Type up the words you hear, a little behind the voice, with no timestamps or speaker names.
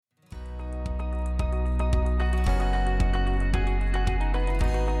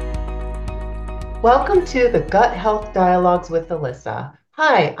Welcome to the Gut Health Dialogues with Alyssa.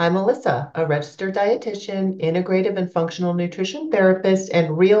 Hi, I'm Alyssa, a registered dietitian, integrative and functional nutrition therapist,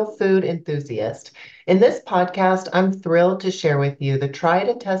 and real food enthusiast. In this podcast, I'm thrilled to share with you the tried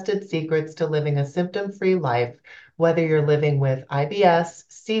and tested secrets to living a symptom-free life, whether you're living with IBS,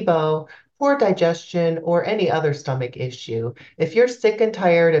 SIBO, poor digestion, or any other stomach issue. If you're sick and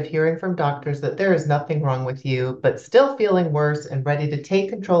tired of hearing from doctors that there is nothing wrong with you, but still feeling worse and ready to take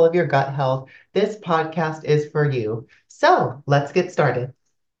control of your gut health, this podcast is for you. So let's get started.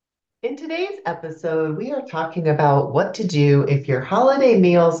 In today's episode, we are talking about what to do if your holiday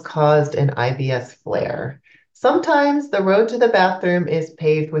meals caused an IBS flare. Sometimes the road to the bathroom is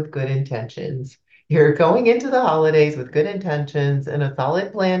paved with good intentions. You're going into the holidays with good intentions and a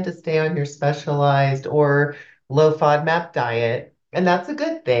solid plan to stay on your specialized or low FODMAP diet, and that's a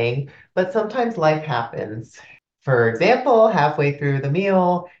good thing, but sometimes life happens. For example, halfway through the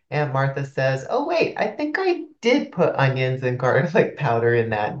meal, Aunt Martha says, "Oh, wait, I think I did put onions and garlic powder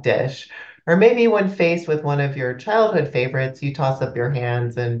in that dish." Or maybe when faced with one of your childhood favorites, you toss up your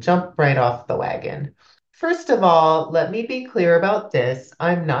hands and jump right off the wagon. First of all, let me be clear about this.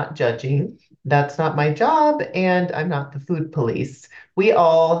 I'm not judging. That's not my job, and I'm not the food police. We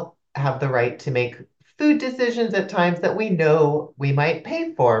all have the right to make food decisions at times that we know we might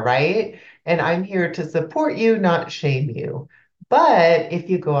pay for, right? And I'm here to support you, not shame you. But if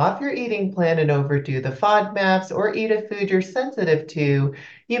you go off your eating plan and overdo the FODMAPs or eat a food you're sensitive to,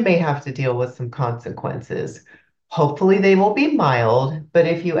 you may have to deal with some consequences. Hopefully, they will be mild, but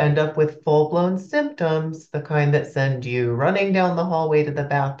if you end up with full-blown symptoms, the kind that send you running down the hallway to the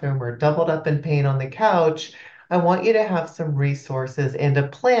bathroom or doubled up in pain on the couch, I want you to have some resources and a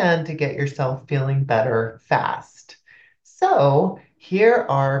plan to get yourself feeling better fast. So, here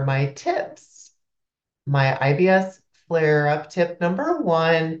are my tips. My IBS flare up tip number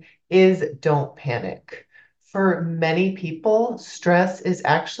one is don't panic. For many people, stress is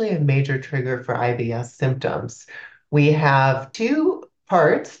actually a major trigger for IBS symptoms. We have two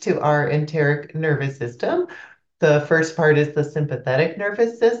parts to our enteric nervous system. The first part is the sympathetic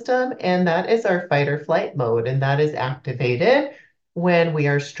nervous system, and that is our fight or flight mode, and that is activated when we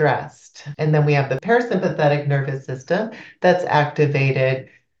are stressed. And then we have the parasympathetic nervous system that's activated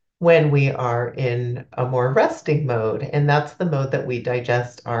when we are in a more resting mode, and that's the mode that we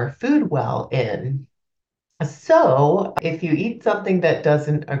digest our food well in. So, if you eat something that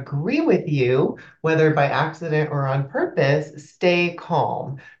doesn't agree with you, whether by accident or on purpose, stay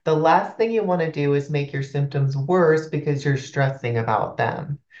calm. The last thing you want to do is make your symptoms worse because you're stressing about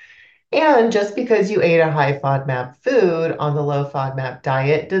them. And just because you ate a high FODMAP food on the low FODMAP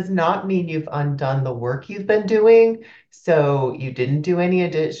diet does not mean you've undone the work you've been doing. So you didn't do any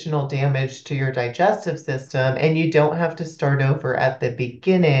additional damage to your digestive system, and you don't have to start over at the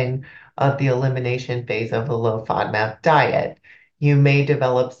beginning of the elimination phase of the low FODMAP diet. You may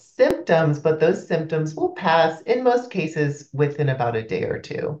develop symptoms, but those symptoms will pass in most cases within about a day or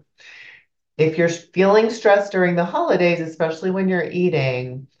two. If you're feeling stressed during the holidays, especially when you're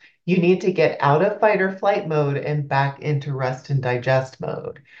eating, you need to get out of fight or flight mode and back into rest and digest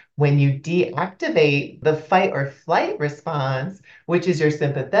mode. When you deactivate the fight or flight response, which is your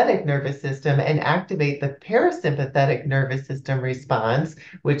sympathetic nervous system, and activate the parasympathetic nervous system response,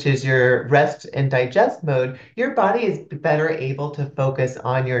 which is your rest and digest mode, your body is better able to focus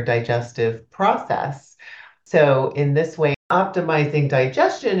on your digestive process. So, in this way, optimizing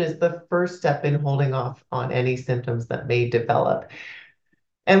digestion is the first step in holding off on any symptoms that may develop.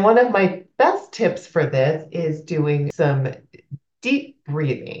 And one of my best tips for this is doing some deep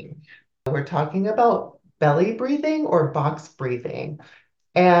breathing. We're talking about belly breathing or box breathing.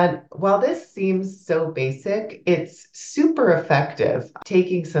 And while this seems so basic, it's super effective.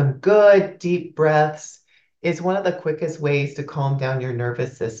 Taking some good deep breaths is one of the quickest ways to calm down your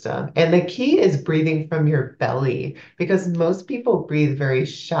nervous system. And the key is breathing from your belly because most people breathe very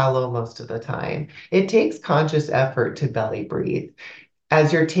shallow most of the time. It takes conscious effort to belly breathe.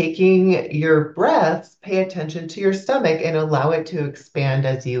 As you're taking your breaths, pay attention to your stomach and allow it to expand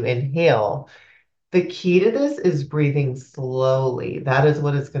as you inhale. The key to this is breathing slowly. That is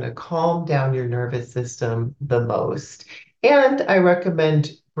what is going to calm down your nervous system the most. And I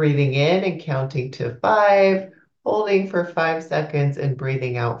recommend breathing in and counting to five, holding for 5 seconds, and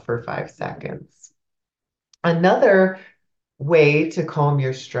breathing out for 5 seconds. Another way to calm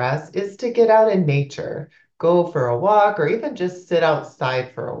your stress is to get out in nature. Go for a walk or even just sit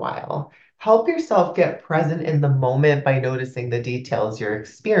outside for a while. Help yourself get present in the moment by noticing the details you're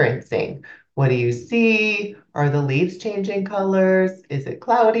experiencing. What do you see? Are the leaves changing colors? Is it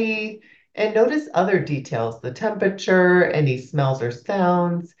cloudy? And notice other details, the temperature, any smells or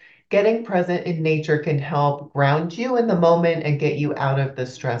sounds. Getting present in nature can help ground you in the moment and get you out of the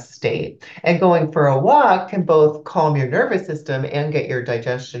stress state. And going for a walk can both calm your nervous system and get your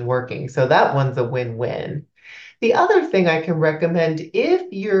digestion working. So that one's a win-win. The other thing I can recommend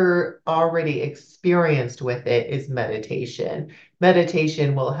if you're already experienced with it is meditation.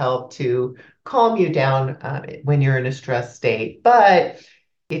 Meditation will help to calm you down when you're in a stress state. But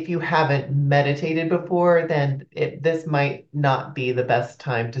if you haven't meditated before, then this might not be the best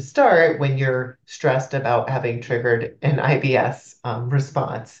time to start when you're stressed about having triggered an IBS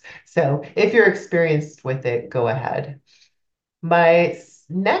response. So if you're experienced with it, go ahead. My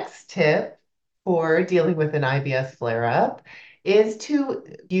next tip for dealing with an IBS flare-up is to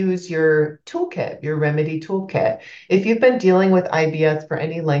use your toolkit, your remedy toolkit. If you've been dealing with IBS for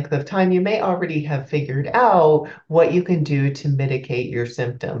any length of time, you may already have figured out what you can do to mitigate your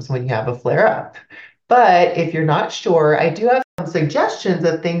symptoms when you have a flare-up. But if you're not sure, I do have some suggestions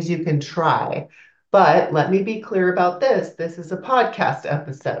of things you can try. But let me be clear about this. This is a podcast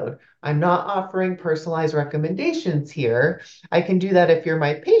episode. I'm not offering personalized recommendations here. I can do that if you're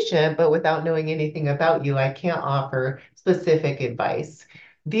my patient, but without knowing anything about you, I can't offer specific advice.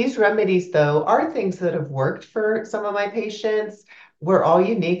 These remedies, though, are things that have worked for some of my patients. We're all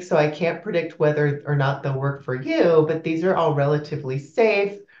unique, so I can't predict whether or not they'll work for you, but these are all relatively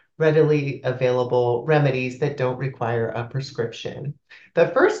safe, readily available remedies that don't require a prescription. The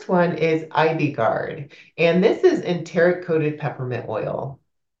first one is Ivy Guard, and this is enteric coated peppermint oil.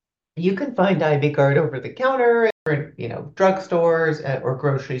 You can find Ivy Guard over the counter or, drugstores or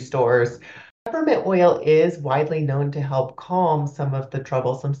grocery stores. Peppermint oil is widely known to help calm some of the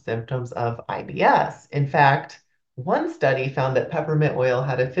troublesome symptoms of IBS. In fact, one study found that peppermint oil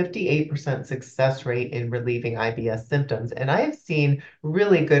had a 58% success rate in relieving IBS symptoms, and I have seen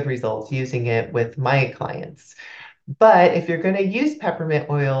really good results using it with my clients. But if you're going to use peppermint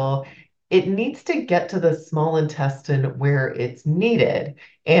oil, it needs to get to the small intestine where it's needed.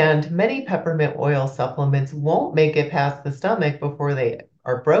 And many peppermint oil supplements won't make it past the stomach before they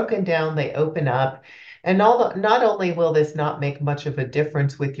are broken down, they open up. And not only will this not make much of a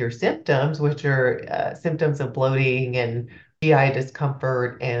difference with your symptoms, which are symptoms of bloating and GI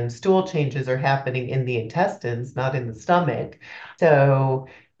discomfort and stool changes are happening in the intestines, not in the stomach. So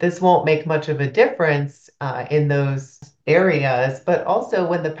this won't make much of a difference in those areas, but also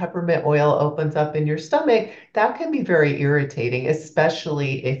when the peppermint oil opens up in your stomach, that can be very irritating,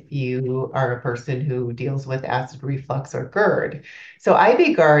 especially if you are a person who deals with acid reflux or GERD. So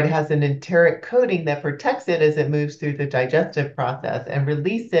Ivy Guard has an enteric coating that protects it as it moves through the digestive process and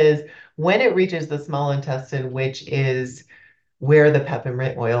releases when it reaches the small intestine, which is where the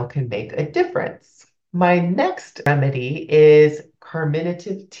peppermint oil can make a difference. My next remedy is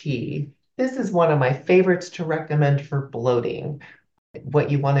carminative tea. This is one of my favorites to recommend for bloating.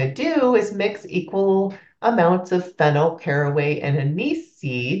 What you want to do is mix equal amounts of fennel, caraway, and anise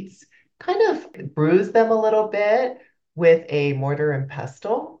seeds, kind of bruise them a little bit with a mortar and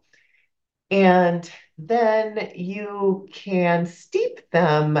pestle. And then you can steep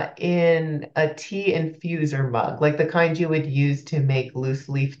them in a tea infuser mug, like the kind you would use to make loose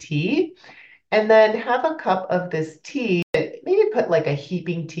leaf tea. And then have a cup of this tea, maybe put like a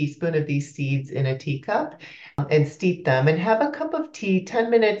heaping teaspoon of these seeds in a teacup and steep them and have a cup of tea 10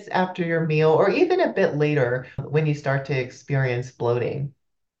 minutes after your meal or even a bit later when you start to experience bloating.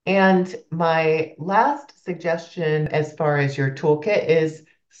 And my last suggestion as far as your toolkit is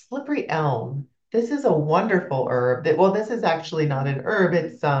slippery elm. This is a wonderful herb that, well, this is actually not an herb,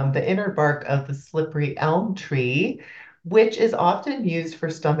 it's the inner bark of the slippery elm tree, which is often used for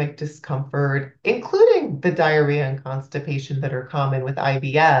stomach discomfort, including the diarrhea and constipation that are common with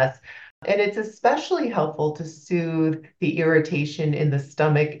IBS. And it's especially helpful to soothe the irritation in the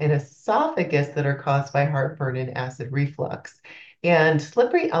stomach and esophagus that are caused by heartburn and acid reflux. And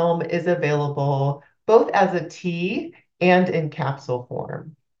slippery elm is available both as a tea and in capsule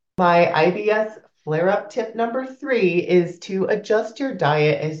form. My IBS flare-up tip number 3 is to adjust your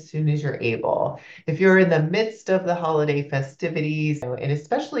diet as soon as you're able. If you're in the midst of the holiday festivities, and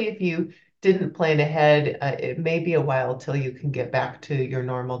especially if you didn't plan ahead, it may be a while till you can get back to your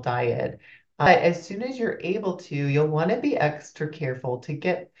normal diet. But as soon as you're able to, you'll want to be extra careful to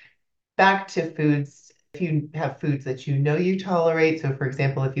get back to foods. If you have foods that you know you tolerate, so for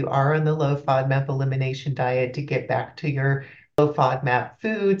example, if you are on the low FODMAP elimination diet, to get back to your low FODMAP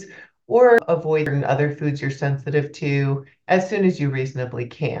foods or avoid certain other foods you're sensitive to as soon as you reasonably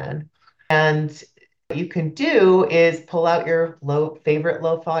can. And what you can do is pull out your favorite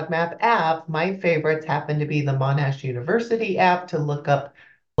low FODMAP app. My favorites happen to be the Monash University app to look up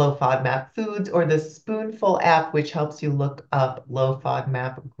low FODMAP foods, or the Spoonful app, which helps you look up low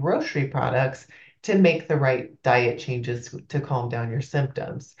FODMAP grocery products to make the right diet changes to calm down your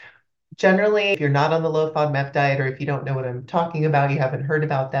symptoms. Generally, if you're not on the low FODMAP diet, or if you don't know what I'm talking about, you haven't heard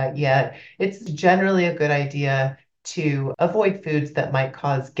about that yet, it's generally a good idea to avoid foods that might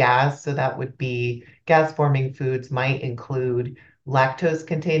cause gas. So that would be gas-forming foods might include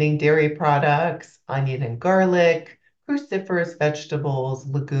lactose-containing dairy products, onion and garlic, cruciferous vegetables,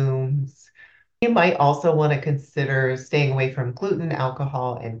 legumes. You might also want to consider staying away from gluten,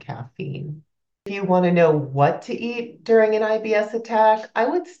 alcohol, and caffeine. If you want to know what to eat during an IBS attack, I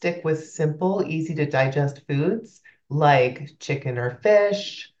would stick with simple, easy to digest foods like chicken or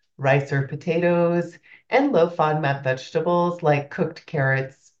fish, rice or potatoes, and low FODMAP vegetables like cooked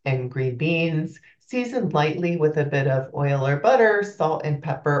carrots and green beans, seasoned lightly with a bit of oil or butter, salt and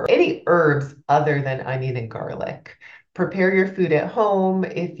pepper, or any herbs other than onion and garlic. Prepare your food at home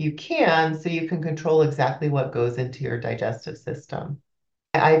if you can, so you can control exactly what goes into your digestive system.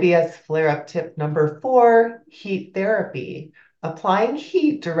 IBS flare-up tip number 4, heat therapy. Applying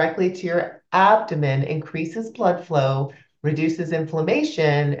heat directly to your abdomen increases blood flow, reduces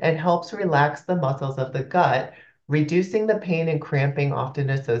inflammation, and helps relax the muscles of the gut, reducing the pain and cramping often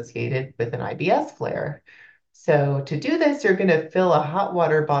associated with an IBS flare. So to do this, you're going to fill a hot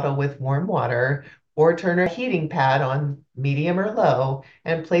water bottle with warm water or turn a heating pad on medium or low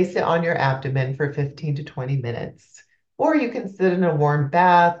and place it on your abdomen for 15 to 20 minutes. Or you can sit in a warm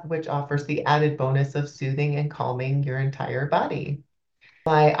bath, which offers the added bonus of soothing and calming your entire body.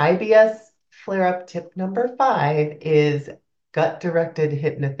 My IBS flare-up tip number 5 is gut-directed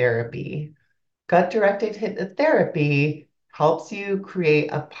hypnotherapy. Gut-directed hypnotherapy helps you create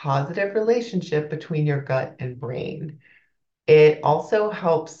a positive relationship between your gut and brain. It also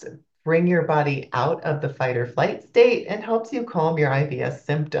helps bring your body out of the fight or flight state and helps you calm your IBS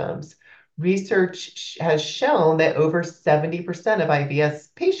symptoms. Research has shown that over 70% of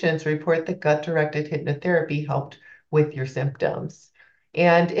IBS patients report that gut-directed hypnotherapy helped with your symptoms.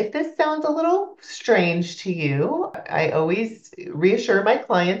 And if this sounds a little strange to you, I always reassure my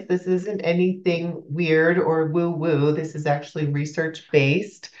clients this isn't anything weird or woo-woo. This is actually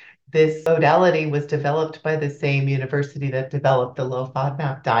research-based. This modality was developed by the same university that developed the low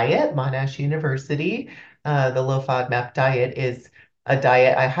FODMAP diet, Monash University. The low FODMAP diet is a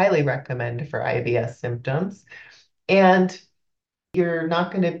diet I highly recommend for IBS symptoms. And you're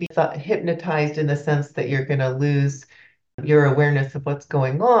not going to be hypnotized in the sense that you're going to lose your awareness of what's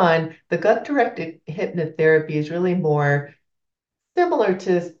going on. The gut-directed hypnotherapy is really more similar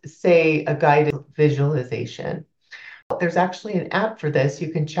to, say, a guided visualization. There's actually an app for this.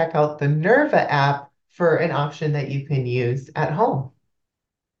 You can check out the Nerva app for an option that you can use at home.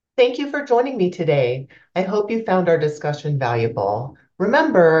 Thank you for joining me today. I hope you found our discussion valuable.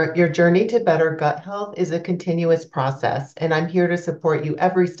 Remember, your journey to better gut health is a continuous process, and I'm here to support you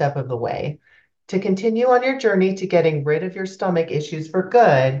every step of the way. To continue on your journey to getting rid of your stomach issues for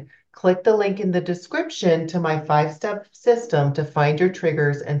good, click the link in the description to my 5-step system to find your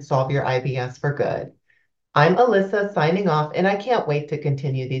triggers and solve your IBS for good. I'm Alyssa signing off, and I can't wait to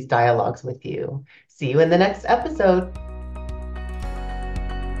continue these dialogues with you. See you in the next episode.